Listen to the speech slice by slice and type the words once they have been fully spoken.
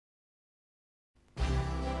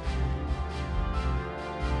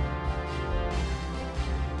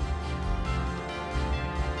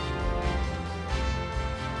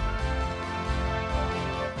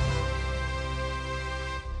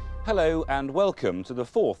Hello and welcome to the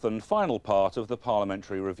fourth and final part of the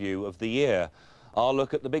Parliamentary Review of the year. I'll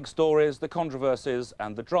look at the big stories, the controversies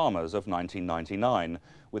and the dramas of 1999,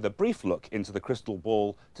 with a brief look into the crystal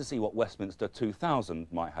ball to see what Westminster 2000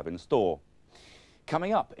 might have in store.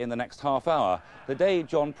 Coming up in the next half hour, the day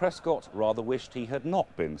John Prescott rather wished he had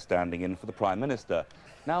not been standing in for the Prime Minister.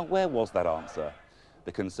 Now, where was that answer?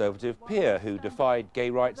 The Conservative peer who defied gay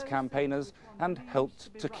rights campaigners and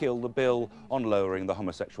helped to kill the bill on lowering the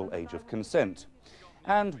homosexual age of consent.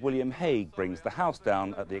 And William Hague brings the House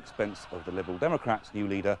down at the expense of the Liberal Democrats' new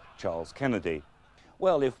leader, Charles Kennedy.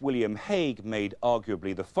 Well, if William Hague made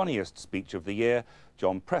arguably the funniest speech of the year,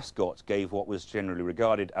 John Prescott gave what was generally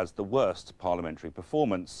regarded as the worst parliamentary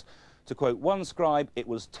performance. To quote one scribe, it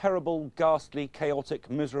was terrible, ghastly, chaotic,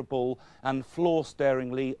 miserable and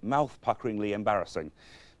floor-staringly, mouth-puckeringly embarrassing.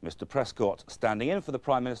 Mr Prescott, standing in for the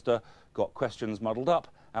Prime Minister, got questions muddled up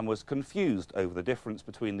and was confused over the difference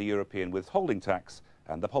between the European withholding tax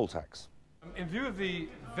and the poll tax. In view of the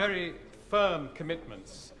very firm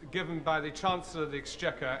commitments given by the Chancellor of the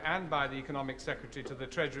Exchequer and by the Economic Secretary to the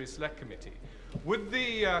Treasury Select Committee, would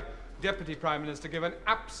the Deputy Prime Minister give an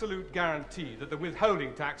absolute guarantee that the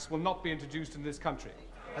withholding tax will not be introduced in this country?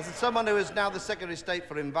 As someone who is now the Secretary of State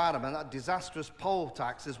for Environment, that disastrous poll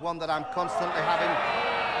tax is one that I'm constantly having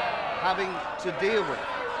to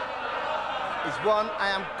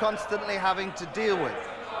deal with.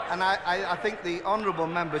 And I think the honourable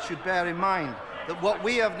member should bear in mind that what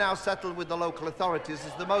we have now settled with the local authorities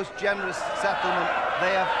is the most generous settlement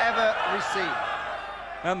they have ever received.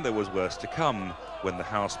 And there was worse to come. When the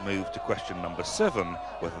House moved to question number 7,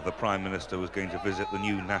 whether the Prime Minister was going to visit the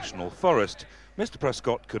new National Forest, Mr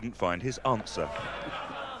Prescott couldn't find his answer.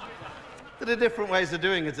 There are different ways of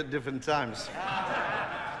doing it at different times.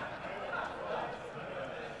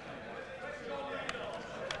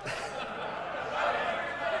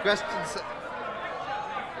 Questions?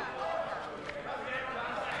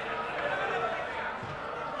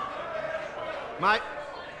 Mike,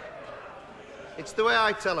 it's the way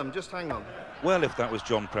I tell them, just hang on. Well, if that was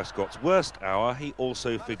John Prescott's worst hour, he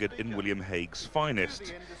also figured in William Hague's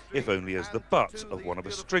finest, if only as the butt of one of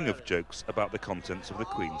a string of jokes about the contents of the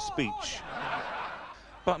Queen's speech.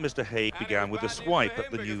 But Mr Hague began with a swipe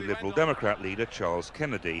at the new Liberal Democrat leader, Charles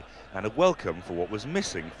Kennedy, and a welcome for what was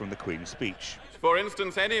missing from the Queen's speech. For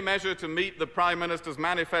instance, any measure to meet the Prime Minister's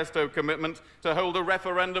manifesto commitment to hold a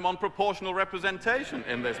referendum on proportional representation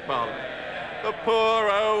in this Parliament. The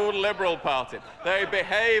poor old Liberal Party. They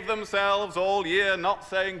behave themselves all year, not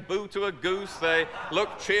saying boo to a goose. They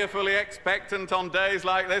look cheerfully expectant on days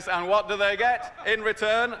like this, and what do they get in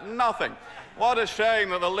return? Nothing. What a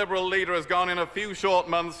shame that the Liberal leader has gone in a few short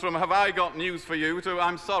months from "have I got news for you" to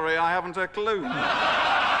 "I'm sorry, I haven't a clue."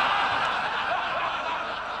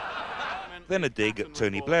 Then a dig at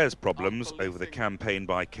Tony Blair's problems over the campaign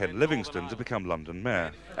by Ken Livingstone to become London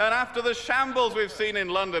Mayor. And after the shambles we've seen in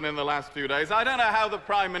London in the last few days, I don't know how the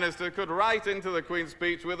Prime Minister could write into the Queen's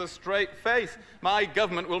speech with a straight face, "My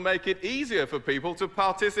government will make it easier for people to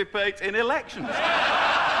participate in elections."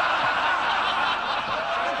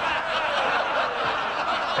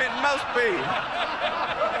 It must be.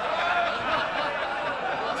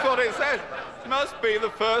 That's what it says. Must be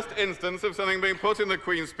the first instance of something being put in the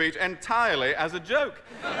Queen's speech entirely as a joke.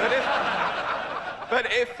 But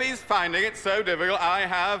if he's finding it so difficult, I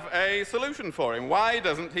have a solution for him. Why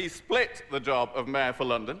doesn't he split the job of Mayor for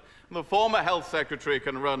London? The former Health Secretary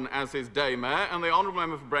can run as his day mayor, and the Honourable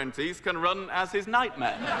Member for Brent East can run as his night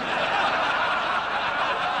mayor.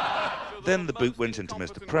 Then the boot went into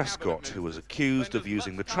Mr Prescott, who was accused of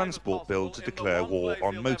using the transport bill to declare war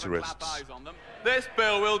on motorists. This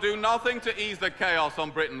bill will do nothing to ease the chaos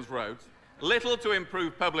on Britain's roads, little to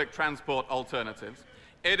improve public transport alternatives.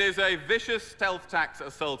 It is a vicious stealth tax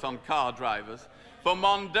assault on car drivers. For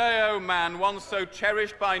Mondeo Man, once so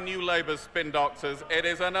cherished by New Labour's spin doctors, it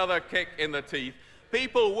is another kick in the teeth.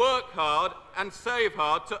 People work hard and save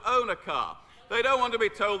hard to own a car. They don't want to be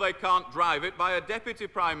told they can't drive it by a Deputy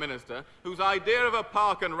Prime Minister whose idea of a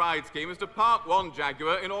park and ride scheme is to park one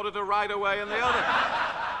Jaguar in order to ride away in the other.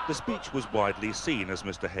 The speech was widely seen as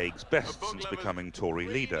Mr Hague's best since becoming Tory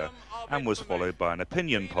leader, and was followed by an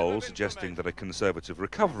opinion poll suggesting that a Conservative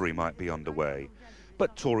recovery might be underway.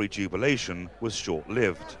 But Tory jubilation was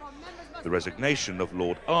short-lived. The resignation of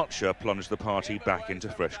Lord Archer plunged the party back into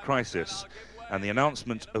fresh crisis, and the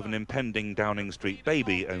announcement of an impending Downing Street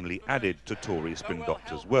baby only added to Tory spin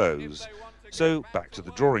doctors' woes. So back to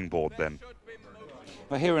the drawing board then.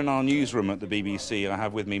 Well, here in our newsroom at the BBC, I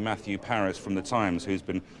have with me Matthew Parris from The Times, who's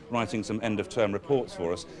been writing some end-of-term reports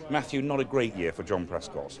for us. Matthew, not a great year for John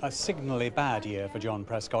Prescott. A signally bad year for John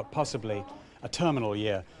Prescott, possibly. a terminal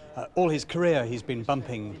year. All his career he's been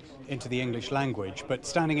bumping into the English language, but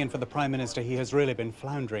standing in for the Prime Minister he has really been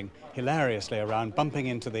floundering hilariously around, bumping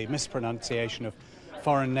into the mispronunciation of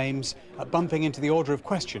foreign names, bumping into the order of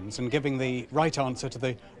questions and giving the right answer to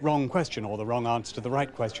the wrong question or the wrong answer to the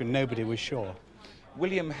right question. Nobody was sure.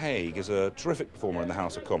 William Hague is a terrific performer in the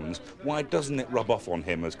House of Commons. Why doesn't it rub off on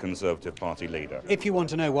him as Conservative Party leader? If you want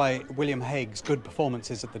to know why William Hague's good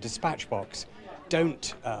performances at the dispatch box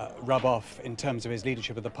don't rub off in terms of his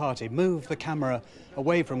leadership of the party, move the camera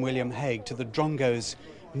away from William Hague to the drongos,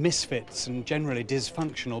 misfits and generally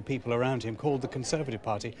dysfunctional people around him called the Conservative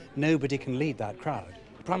Party. Nobody can lead that crowd.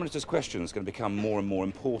 The Prime Minister's question is going to become more and more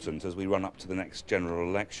important as we run up to the next general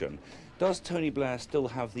election. Does Tony Blair still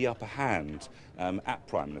have the upper hand at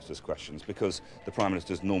Prime Minister's questions because the Prime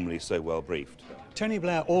Minister is normally so well briefed? Tony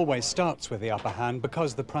Blair always starts with the upper hand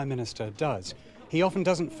because the Prime Minister does. He often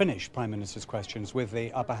doesn't finish Prime Minister's questions with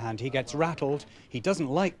the upper hand. He gets rattled. He doesn't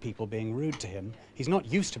like people being rude to him. He's not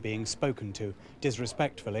used to being spoken to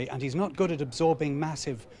disrespectfully, and he's not good at absorbing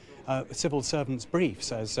massive civil servants'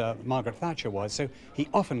 briefs, as Margaret Thatcher was, so he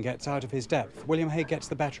often gets out of his depth. William Hague gets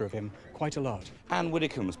the better of him quite a lot. Anne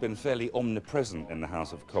Widdecombe's been fairly omnipresent in the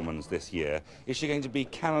House of Commons this year. Is she going to be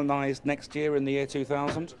canonised next year in the year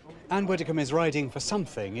 2000? Anne Widdecombe is riding for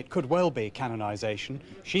something. It could well be canonisation.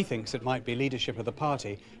 She thinks it might be leadership of the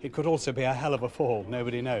party. It could also be a hell of a fall.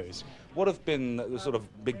 Nobody knows. What have been the sort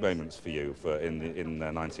of big moments for you in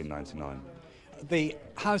 1999? The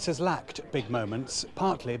House has lacked big moments,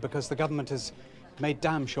 partly because the government has made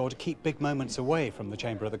damn sure to keep big moments away from the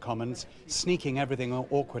Chamber of the Commons, sneaking everything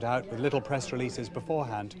awkward out with little press releases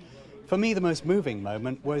beforehand. For me, the most moving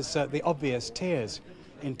moment was the obvious tears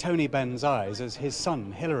in Tony Benn's eyes as his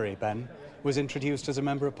son, Hilary Benn, was introduced as a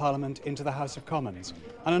Member of Parliament into the House of Commons.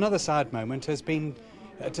 And another sad moment has been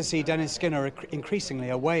to see Dennis Skinner increasingly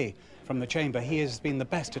away from the Chamber. He has been the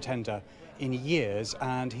best attender in years,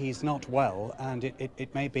 and he's not well, and it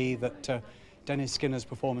may be that Dennis Skinner's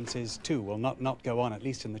performances too will not go on, at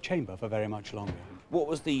least in the Chamber, for very much longer. What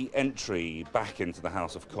was the entry back into the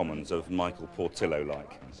House of Commons of Michael Portillo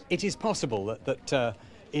like? It is possible that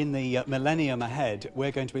in the millennium ahead we're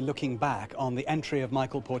going to be looking back on the entry of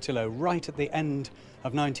Michael Portillo right at the end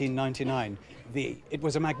of 1999. It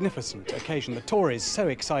was a magnificent occasion. The Tories so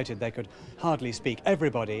excited they could hardly speak.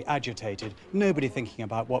 Everybody agitated, nobody thinking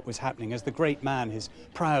about what was happening as the great man, his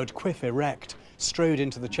proud quiff erect, strode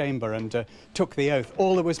into the chamber and took the oath.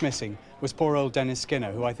 All that was missing was poor old Dennis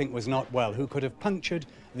Skinner, who I think was not well, who could have punctured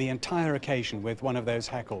the entire occasion with one of those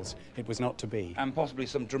heckles. It was not to be. And possibly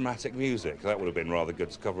some dramatic music. That would have been rather good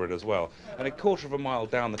to cover it as well. And a quarter of a mile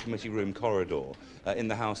down the committee room corridor in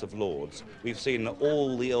the House of Lords, we've seen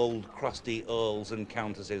all the old crusty earls and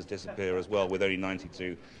countesses disappear as well, with only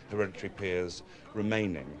 92 hereditary peers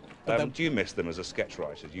remaining. Do you miss them as a sketch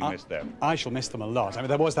writer? Do you miss them? I shall miss them a lot. I mean,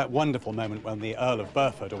 there was that wonderful moment when the Earl of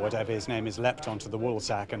Burford, or whatever his name is, leapt onto the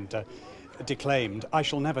woolsack and declaimed. I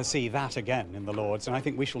shall never see that again in the Lords, and I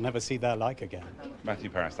think we shall never see their like again. Matthew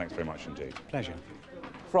Parris, thanks very much indeed. Pleasure.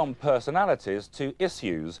 From personalities to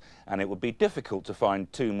issues, and it would be difficult to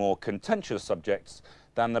find two more contentious subjects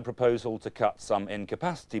than the proposal to cut some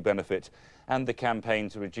incapacity benefit and the campaign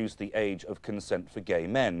to reduce the age of consent for gay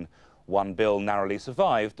men. One bill narrowly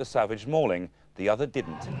survived a savage mauling, the other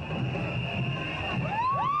didn't.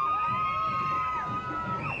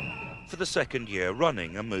 For the second year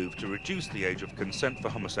running, a move to reduce the age of consent for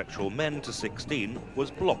homosexual men to 16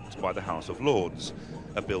 was blocked by the House of Lords.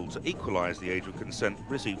 A bill to equalise the age of consent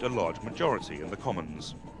received a large majority in the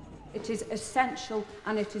Commons. It is essential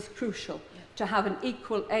and it is crucial to have an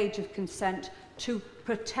equal age of consent to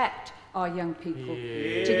protect our young people,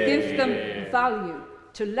 to give them value,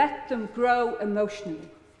 to let them grow emotionally,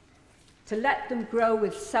 to let them grow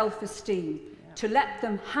with self-esteem, to let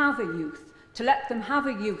them have a youth,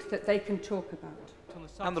 that they can talk about.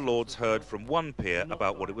 And the Lords heard from one peer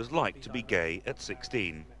about what it was like to be gay at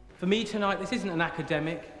 16. For me tonight, this isn't an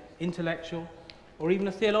academic, intellectual, or even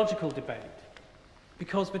a theological debate,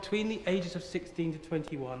 because between the ages of 16 to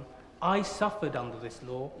 21, I suffered under this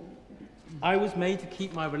law. I was made to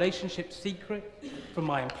keep my relationship secret from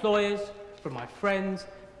my employers, from my friends,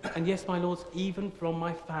 and yes, my lords, even from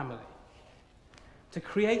my family. To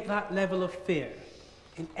create that level of fear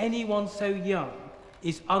in anyone so young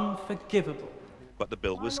is unforgivable. But the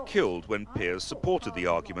bill was killed when peers supported the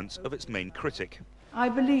arguments of its main critic. I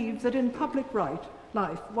believe that in public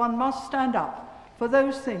life one must stand up for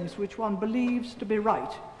those things which one believes to be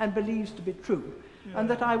right and believes to be true, and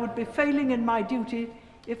that I would be failing in my duty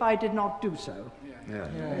if I did not do so.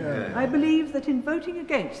 I believe that in voting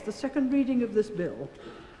against the second reading of this bill,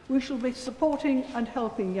 we shall be supporting and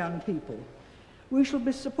helping young people. We shall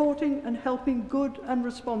be supporting and helping good and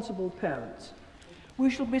responsible parents. We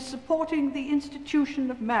shall be supporting the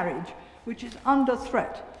institution of marriage, which is under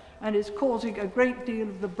threat and is causing a great deal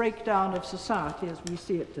of the breakdown of society as we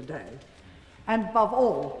see it today. And above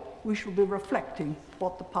all, we shall be reflecting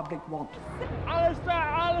what the public want.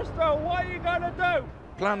 Alistair, what are you going to do?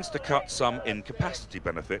 Plans to cut some incapacity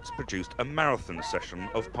benefits produced a marathon session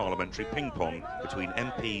of parliamentary ping-pong between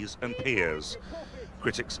MPs and peers.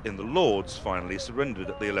 Critics in the Lords finally surrendered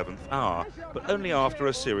at the 11th hour, but only after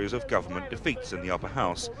a series of government defeats in the upper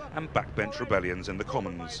house and backbench rebellions in the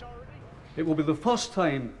Commons. It will be the first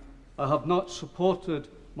time I have not supported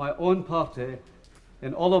my own party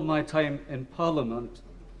in all of my time in Parliament,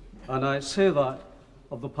 and I say that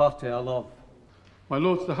of the party I love. My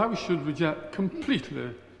Lords, the House should reject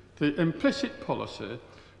completely the implicit policy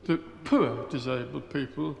that poor disabled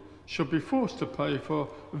people should be forced to pay for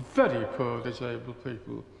very poor disabled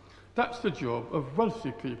people. That's the job of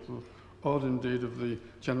wealthy people, or indeed of the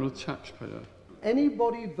general taxpayer.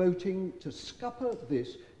 Anybody voting to scupper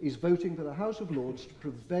this is voting for the House of Lords to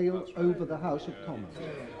prevail over the House of Commons.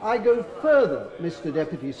 I go further, Mr.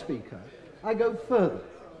 Deputy Speaker. I go further.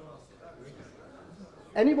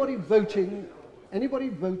 Anybody voting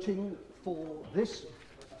for this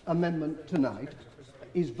amendment tonight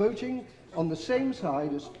is voting on the same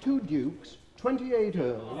side as 2 dukes, 28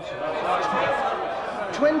 earls,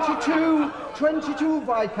 22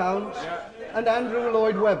 viscounts, and Andrew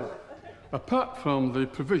Lloyd Webber. Apart from the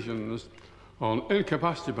provisions on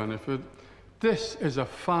incapacity benefit, this is a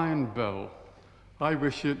fine bill. I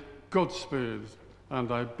wish it Godspeed,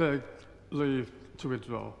 and I beg leave to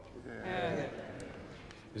withdraw.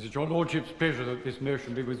 Is it your Lordship's pleasure that this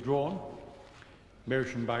motion be withdrawn?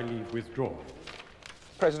 Motion by leave withdrawn.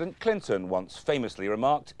 President Clinton once famously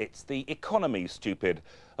remarked, "It's the economy, stupid,"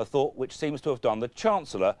 a thought which seems to have done the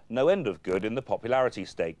Chancellor no end of good in the popularity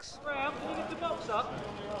stakes.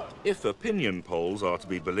 If opinion polls are to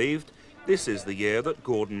be believed, this is the year that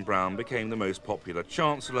Gordon Brown became the most popular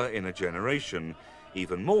Chancellor in a generation,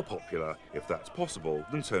 even more popular, if that's possible,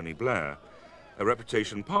 than Tony Blair. A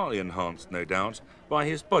reputation partly enhanced, no doubt, by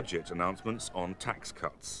his budget announcements on tax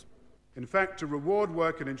cuts. In fact, to reward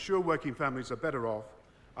work and ensure working families are better off,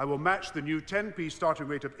 I will match the new 10p starting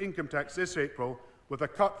rate of income tax this April with a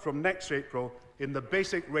cut from next April in the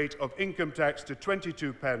basic rate of income tax to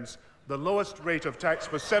 22 pence, the lowest rate of tax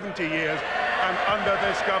for 70 years and under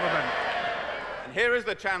this government. And here is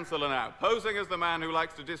the Chancellor now, posing as the man who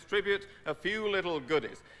likes to distribute a few little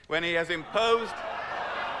goodies, when he has imposed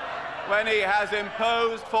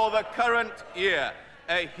for the current year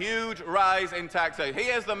a huge rise in taxation. He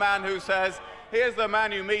is the man who says, here's the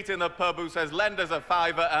man you meet in the pub who says, lend us a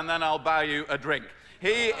fiver and then I'll buy you a drink.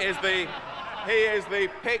 He is the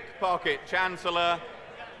pickpocket Chancellor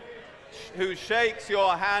who shakes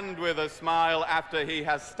your hand with a smile after he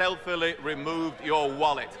has stealthily removed your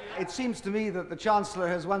wallet. It seems to me that the Chancellor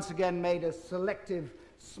has once again made a selective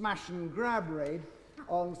smash and grab raid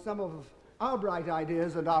on some of our bright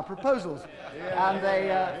ideas and our proposals, and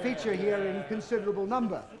they feature here in considerable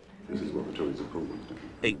number. This is what the Tories have called.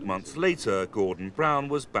 8 months later, Gordon Brown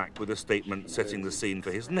was back with a statement setting the scene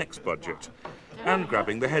for his next budget and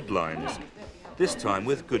grabbing the headlines, this time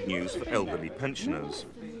with good news for elderly pensioners.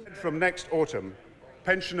 From next autumn,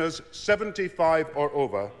 pensioners 75 or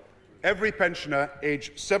over, every pensioner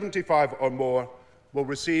aged 75 or more will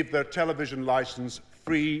receive their television licence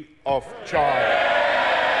free of charge.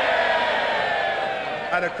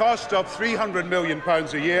 At a cost of £300 million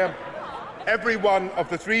a year, every one of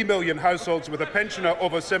the 3 million households with a pensioner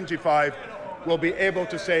over 75 will be able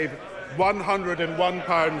to save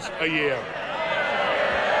 £101 a year.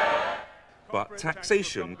 But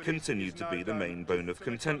taxation continued to be the main bone of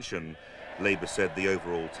contention. Labour said the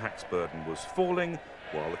overall tax burden was falling,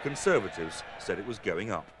 while the Conservatives said it was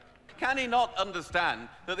going up. Can he not understand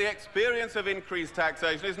that the experience of increased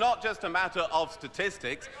taxation is not just a matter of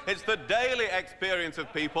statistics, it's the daily experience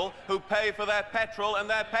of people who pay for their petrol and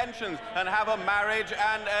their pensions and have a marriage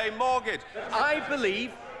and a mortgage? I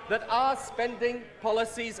believe that our spending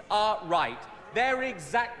policies are right. They're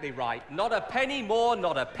exactly right. Not a penny more,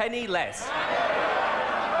 not a penny less.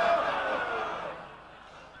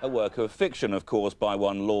 A work of fiction, of course, by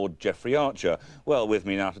one Lord Geoffrey Archer. Well, with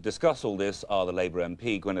me now to discuss all this are the Labour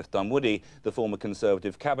MP Gwyneth Dunwoody, the former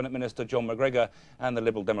Conservative Cabinet Minister John MacGregor and the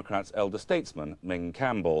Liberal Democrats' elder statesman Menzies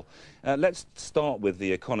Campbell. Let's start with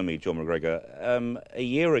the economy, John MacGregor. A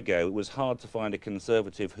year ago, it was hard to find a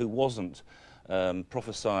Conservative who wasn't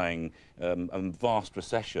prophesying a vast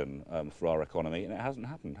recession for our economy, and it hasn't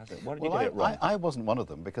happened, has it? Why did you get it wrong? I wasn't one of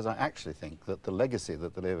them, because I actually think that the legacy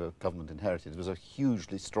that the Labour government inherited was a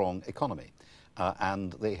hugely strong economy.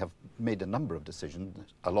 and they have made a number of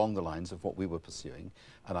decisions along the lines of what we were pursuing,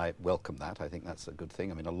 and I welcome that. I think that's a good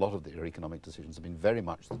thing. I mean, a lot of their economic decisions have been very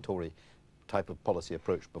much the Tory type of policy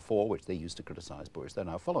approach before, which they used to criticise, but which they're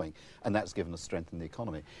now following, and that's given us strength in the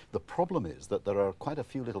economy. The problem is that there are quite a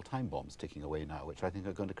few little time bombs ticking away now, which I think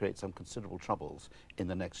are going to create some considerable troubles in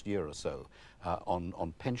the next year or so,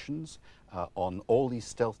 on pensions, on all these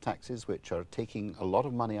stealth taxes, which are taking a lot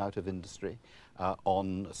of money out of industry,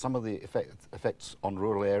 on some of the effects on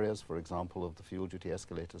rural areas, for example, of the fuel duty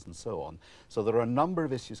escalators and so on. So there are a number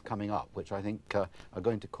of issues coming up, which I think are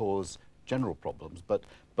going to cause general problems, but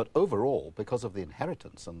overall, because of the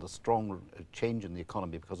inheritance and the strong change in the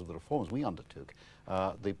economy because of the reforms we undertook,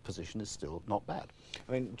 the position is still not bad.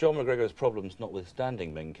 I mean, John MacGregor's problems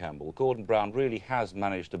notwithstanding, Menzies Campbell, Gordon Brown really has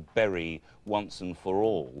managed to bury once and for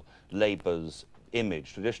all Labour's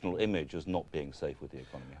image, traditional image, as not being safe with the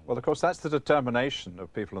economy. Well, of course, that's the determination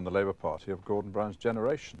of people in the Labour Party of Gordon Brown's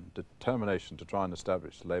generation, determination to try and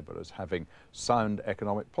establish Labour as having sound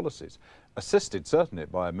economic policies, assisted certainly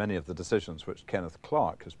by many of the decisions which Kenneth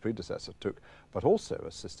Clarke, his predecessor, took, but also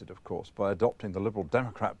assisted, of course, by adopting the Liberal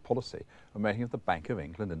Democrat policy of making the Bank of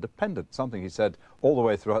England independent, something he said all the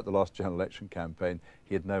way throughout the last general election campaign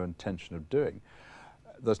he had no intention of doing.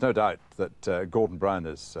 There's no doubt that Gordon Brown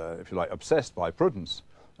is, if you like, obsessed by prudence,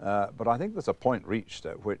 but I think there's a point reached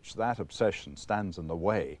at which that obsession stands in the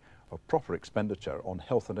way of proper expenditure on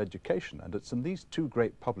health and education, and it's in these two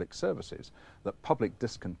great public services that public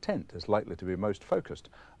discontent is likely to be most focused,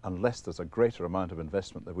 unless there's a greater amount of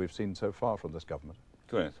investment that we've seen so far from this government.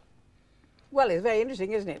 Gwyneth. Well, it's very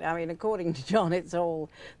interesting, isn't it? I mean, according to John, it's all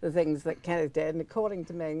the things that Kenneth did, and according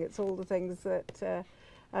to Ming, it's all the things that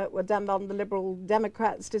were done on the Liberal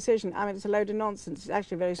Democrats' decision. I mean, it's a load of nonsense. It's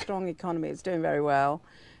actually a very strong economy. It's doing very well.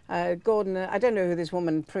 Gordon, I don't know who this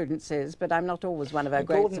woman Prudence is, but I'm not always one of her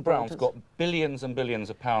great Gordon supporters. Brown's got billions and billions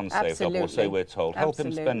of pounds saved up, or so we're told. Help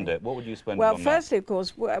him spend it. What would you spend it on? Well, firstly, of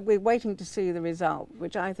course, we're waiting to see the result,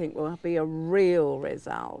 which I think will be a real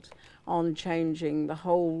result on changing the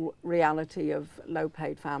whole reality of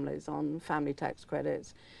low-paid families on family tax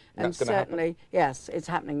credits. And certainly, yes, it's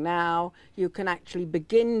happening now. You can actually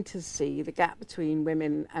begin to see the gap between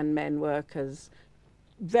women and men workers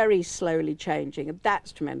very slowly changing, and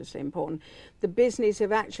that's tremendously important. The business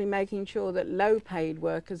of actually making sure that low-paid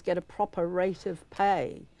workers get a proper rate of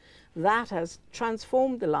pay, that has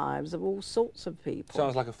transformed the lives of all sorts of people.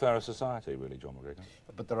 Sounds like a fairer society, really, John MacGregor.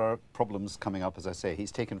 But there are problems coming up, as I say.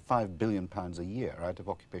 He's taken £5 billion a year out of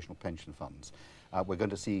occupational pension funds. We're going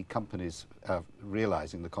to see companies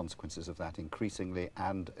realising the consequences of that increasingly,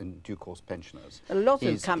 and in due course pensioners. A lot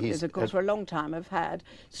of companies, of course, for a long time have had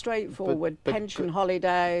straightforward pension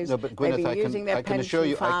holidays. No, but Gwyneth, they've been using their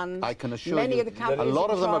pension funds. I can assure Many you, of the companies a lot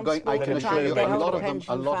of them are going. I can assure you, a lot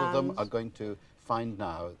of them are going to find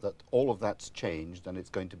now that all of that's changed, and it's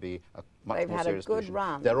going to be a much more serious They've had a good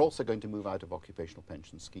run. They're also going to move out of occupational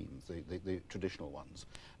pension schemes, the traditional ones.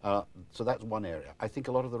 So that's one area. I think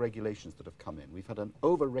a lot of the regulations that have come in, we've had an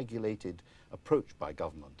over-regulated approach by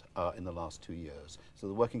government in the last 2 years. So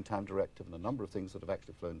the Working Time Directive and a number of things that have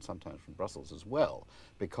actually flown sometimes from Brussels as well,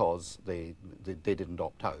 because they didn't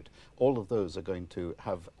opt out. All of those are going to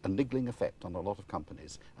have a niggling effect on a lot of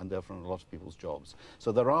companies, and therefore on a lot of people's jobs.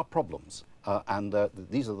 So there are problems, and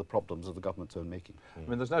these are the problems of the government's own making. I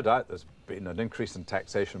mean, there's no doubt there's been an increase in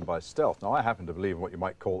taxation by stealth. Now, I happen to believe in what you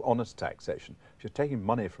might call honest taxation. If you're taking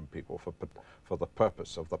money from people for the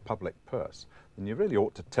purpose of the public purse, then you really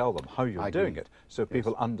ought to tell them how you're doing it, so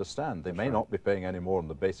people understand. They may not be paying any more than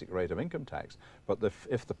the basic rate of income tax, but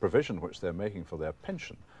if the provision which they're making for their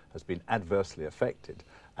pension has been adversely affected,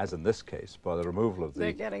 as in this case, by the removal of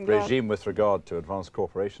the regime with regard to advanced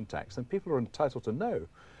corporation tax, then people are entitled to know.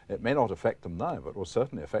 It may not affect them now, but will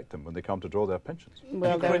certainly affect them when they come to draw their pensions.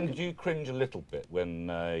 Well, do you cringe a little bit when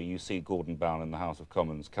you see Gordon Brown in the House of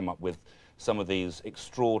Commons come up with some of these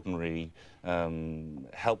extraordinary,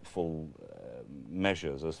 helpful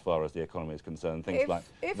measures as far as the economy is concerned? Things like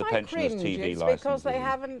the pensioners' TV licence. Because they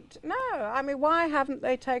haven't. No, I mean, why haven't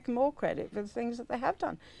they taken more credit for the things that they have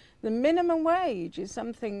done? The minimum wage is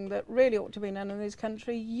something that really ought to be done in this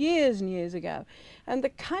country years and years ago. And the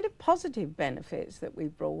kind of positive benefits that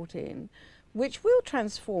we've brought in, which will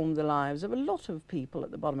transform the lives of a lot of people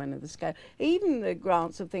at the bottom end of the scale. Even the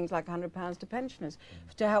grants of things like £100 to pensioners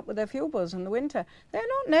to help with their fuel bills in the winter, they're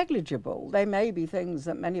not negligible. They may be things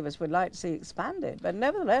that many of us would like to see expanded, but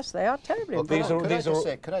nevertheless they are terribly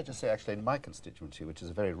important. Could I just say, actually, in my constituency, which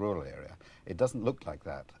is a very rural area, it doesn't look like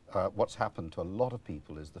that. What's happened to a lot of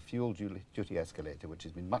people is the fuel duty escalator, which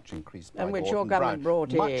has been much increased by Gordon Brown,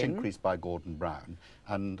 much increased by Gordon Brown,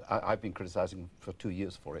 and I've been criticising for 2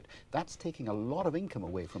 years for it. That's taking taking a lot of income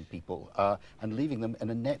away from people and leaving them in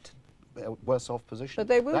a net worse off position. But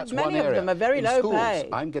they will, That's many one of area. them are very In low schools, pay.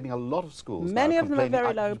 I'm getting a lot of schools Many now of them are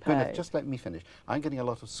very low Gwyneth, pay. just let me finish. I'm getting a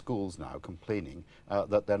lot of schools now complaining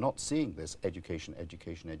that they're not seeing this education,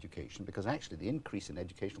 because actually the increase in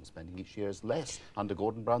educational spending each year is less under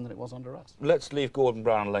Gordon Brown than it was under us. Let's leave Gordon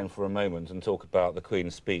Brown alone for a moment and talk about the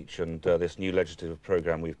Queen's speech and this new legislative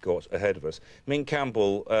programme we've got ahead of us. Menzies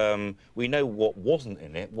Campbell, we know what wasn't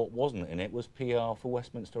in it. What wasn't in it was PR for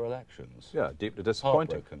Westminster elections. Yeah, deeply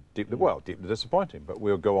disappointing. Deeply disappointing, but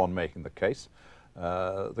we'll go on making the case.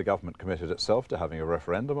 The government committed itself to having a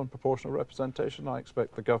referendum on proportional representation. I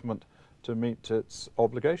expect the government to meet its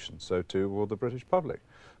obligations, so too will the British public.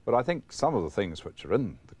 But I think some of the things which are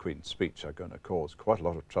in the Queen's speech are going to cause quite a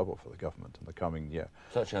lot of trouble for the government in the coming year.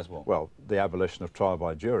 Such as what? Well, the abolition of trial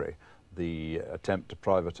by jury, the attempt to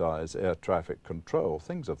privatise air traffic control,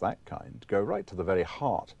 things of that kind go right to the very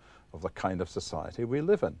heart of the kind of society we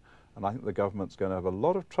live in. And I think the government's going to have a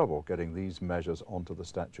lot of trouble getting these measures onto the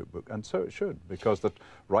statute book, and so it should, because the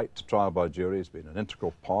right to trial by jury has been an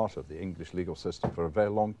integral part of the English legal system for a very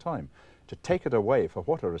long time. To take it away for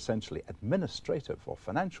what are essentially administrative or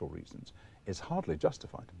financial reasons is hardly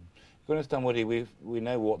justified. Gwyneth Dunwoody, we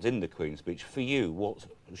know what's in the Queen's speech. For you, what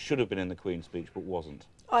should have been in the Queen's speech but wasn't?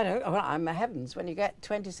 I don't. Well, I'm heavens. When you get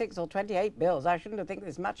 26 or 28 bills, I shouldn't have think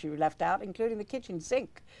there's much you left out, including the kitchen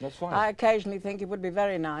sink. That's fine. I occasionally think it would be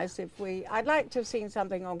very nice if I'd like to have seen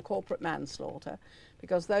something on corporate manslaughter,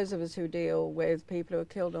 because those of us who deal with people who are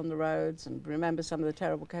killed on the roads and remember some of the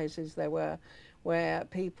terrible cases there were, where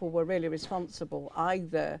people were really responsible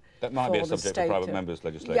either that might for be a the subject state of private members'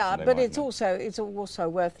 legislation. Yeah, but it's also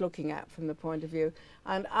worth looking at from the point of view.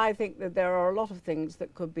 And I think that there are a lot of things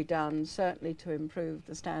that could be done, certainly to improve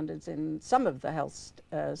the standards in some of the health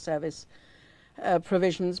service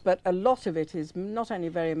provisions, but a lot of it is not only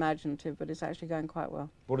very imaginative, but it's actually going quite well.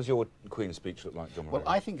 What does your Queen's speech look like, John MacGregor?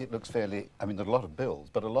 Well, I think it looks fairly, I mean, there are a lot of bills,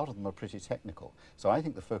 but a lot of them are pretty technical. So I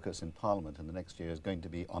think the focus in Parliament in the next year is going to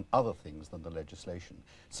be on other things than the legislation.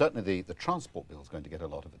 Certainly the transport bill is going to get a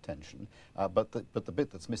lot of attention, but the bit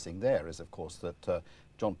that's missing there is, of course, that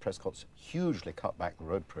John Prescott's hugely cut back the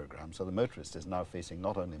road programme, so the motorist is now facing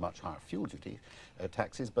not only much higher fuel duty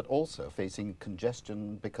taxes, but also facing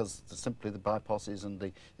congestion because simply the bypasses and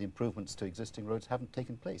the improvements to existing roads haven't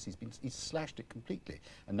taken place. He's slashed it completely,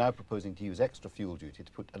 and now proposing to use extra fuel duty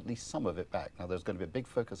to put at least some of it back. Now there's going to be a big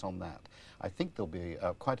focus on that. I think there'll be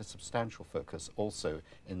quite a substantial focus also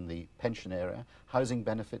in the pension area. Housing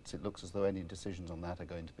benefits, it looks as though any decisions on that are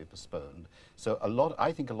going to be postponed. So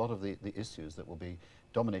I think a lot of the issues that will be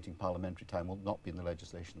dominating parliamentary time will not be in the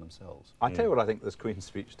legislation themselves. I tell you what I think this Queen's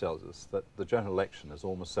speech tells us, that the general election is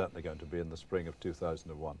almost certainly going to be in the spring of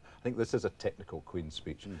 2001. I think this is a technical Queen's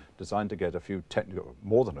speech designed to get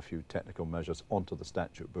more than a few technical measures onto the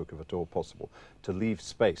statute book if at all possible, to leave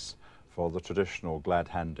space for the traditional glad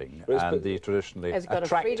handing and the traditionally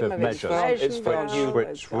attractive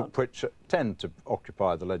measures which tend to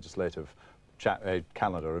occupy the legislative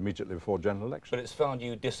calendar immediately before general election. But it's found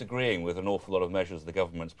you disagreeing with an awful lot of measures the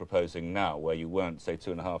government's proposing now, where you weren't, say,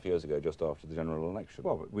 2.5 years ago, just after the general election.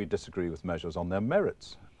 Well, we disagree with measures on their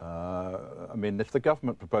merits. I mean, if the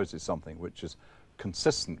government proposes something which is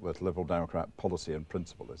consistent with Liberal Democrat policy and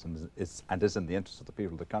principle and is in the interest of the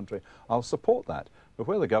people of the country, I'll support that. But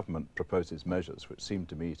where the government proposes measures which seem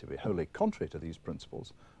to me to be wholly contrary to these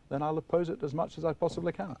principles, then I'll oppose it as much as I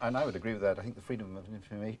possibly can. And I would agree with that. I think the Freedom of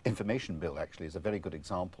Information Bill actually is a very good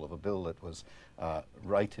example of a bill that was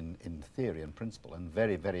right in theory and principle and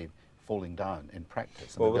very, very falling down in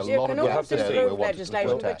practice. Well, you can always improve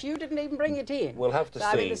legislation, but you didn't even bring it in. We'll have to see.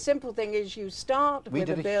 I mean, the simple thing is you start with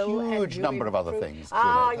a bill and huge number of other things.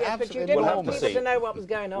 Ah, yes, but you didn't want people to know what was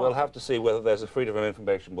going on. We'll have to see whether there's a Freedom of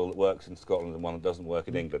Information Bill that works in Scotland and one that doesn't work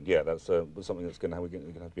in England. Yeah, that's something that's going to have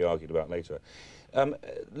to be argued about later.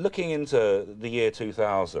 Looking into the year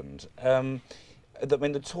 2000, I mean,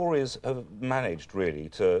 the Tories have managed, really,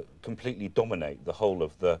 to completely dominate the whole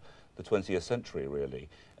of the 20th century, really.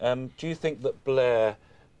 Do you think that Blair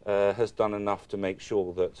has done enough to make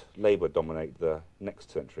sure that Labour dominate the next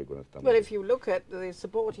century, Gwyneth? Well, if you look at the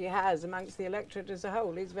support he has amongst the electorate as a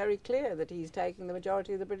whole, it's very clear that he's taking the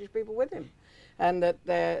majority of the British people with him, and that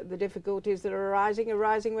the difficulties that are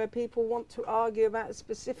arising where people want to argue about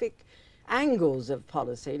specific angles of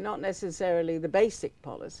policy, not necessarily the basic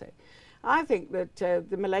policy. I think that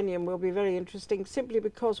the millennium will be very interesting simply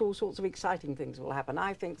because all sorts of exciting things will happen.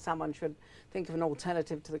 I think someone should think of an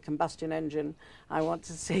alternative to the combustion engine. I want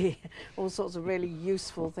to see all sorts of really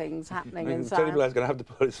useful things happening in science. Tony Blair's going to have to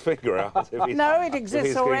put his finger out. No, it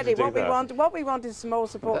exists already. What we want is some more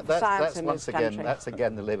support for science in this country. That's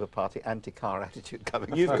again the Labour Party anti-car attitude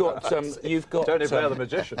coming. You've got Tony Blair the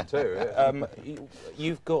magician too.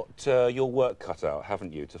 You've got your work cut out,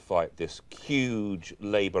 haven't you, to fight this huge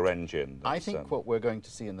Labour engine? I think what we're going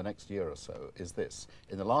to see in the next year or so is this.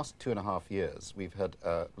 In the last 2.5 years, we've had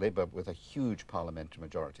Labour with a huge parliamentary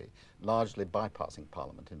majority, largely bypassing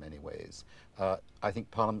Parliament in many ways. I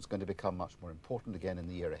think Parliament's going to become much more important again in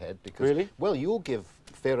the year ahead because, really? Well, you'll give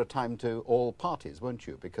fairer time to all parties, won't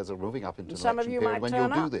you? Because we're moving up into the election period when you'll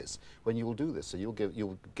do this. When you will do this, so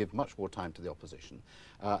you'll give much more time to the opposition,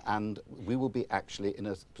 and we will be actually in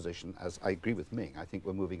a position, as I agree with Ming. I think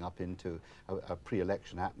we're moving up into a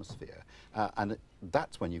pre-election atmosphere, and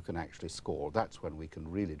that's when you can actually score. That's when we can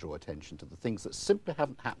really draw attention to the things that simply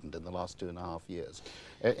haven't happened in the last 2.5 years.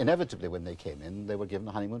 Inevitably, when they came in, they were given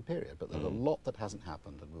a honeymoon period, but there's a lot that hasn't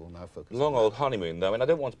happened, and we will now focus. Long old honeymoon, though. I mean, I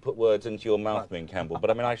don't want to put words into your mouth, Ming Campbell,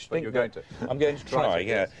 but I mean, I think you're going to. I'm going to try.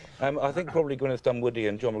 Yeah. I think probably Gwyneth Dunwoody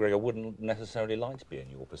and John MacGregor wouldn't necessarily like to be in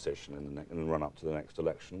your position in the run up to the next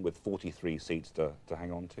election, with 43 seats to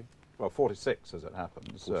hang on to. Well, 46 as it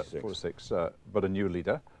happens. 46, but a new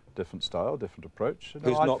leader. Different style, different approach.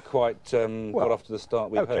 Who's not quite got off to the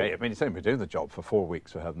start we hoped. I mean, he's only been doing the job for 4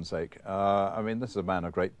 weeks, for heaven's sake. I mean, this is a man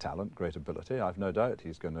of great talent, great ability. I've no doubt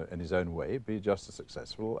he's going to, in his own way, be just as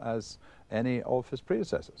successful as any of his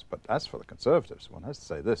predecessors. But as for the Conservatives, one has to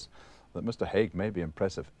say this, that Mr Hague may be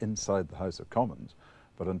impressive inside the House of Commons,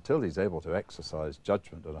 but until he's able to exercise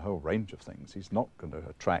judgment on a whole range of things, he's not going to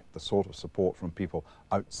attract the sort of support from people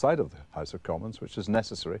outside of the House of Commons, which is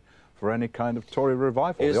necessary for any kind of Tory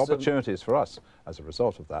revival. The opportunities for us, as a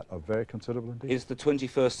result of that, are very considerable indeed. Is the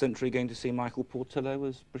 21st century going to see Michael Portillo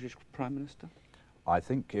as British Prime Minister? I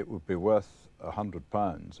think it would be worth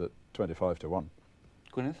 £100 at 25 to 1.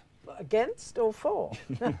 Gwyneth? Against or for?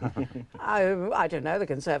 I don't know. The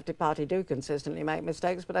Conservative Party do consistently make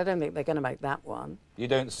mistakes, but I don't think they're going to make that one. You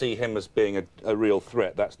don't see him as being a real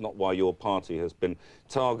threat. That's not why your party has been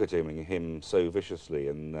targeting him so viciously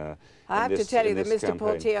I have to tell you that Mr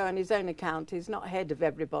Portillo, on his own account, is not head of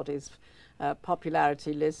everybody's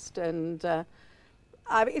popularity list, and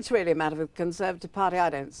it's really a matter of the Conservative Party. I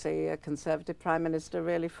don't see a Conservative Prime Minister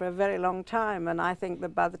really for a very long time, and I think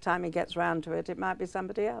that by the time he gets round to it, it might be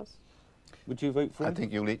somebody else. Would you vote for him? I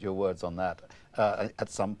think you'll eat your words on that at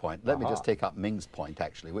some point. Let me just take up Ming's point,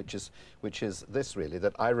 actually, which is this, really,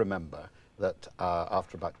 that I remember that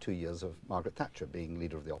after about 2 years of Margaret Thatcher being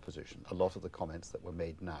leader of the opposition, a lot of the comments that were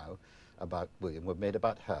made now about William were made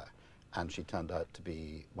about her, and she turned out to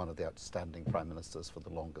be one of the outstanding prime ministers for the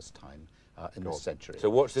longest time in this century. So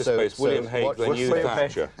watch this space. William Hague, the new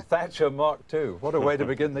Thatcher. Thatcher Mark II. What a way to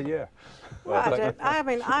begin the year. Well, I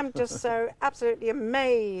mean, I'm just so absolutely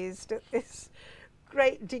amazed at this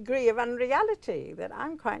great degree of unreality that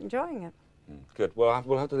I'm quite enjoying it. Good. Well,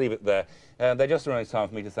 we'll have to leave it there. They're just around time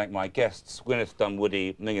for me to thank my guests, Gwyneth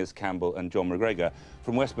Dunwoody, Menzies Campbell and John MacGregor.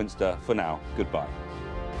 From Westminster, for now, goodbye.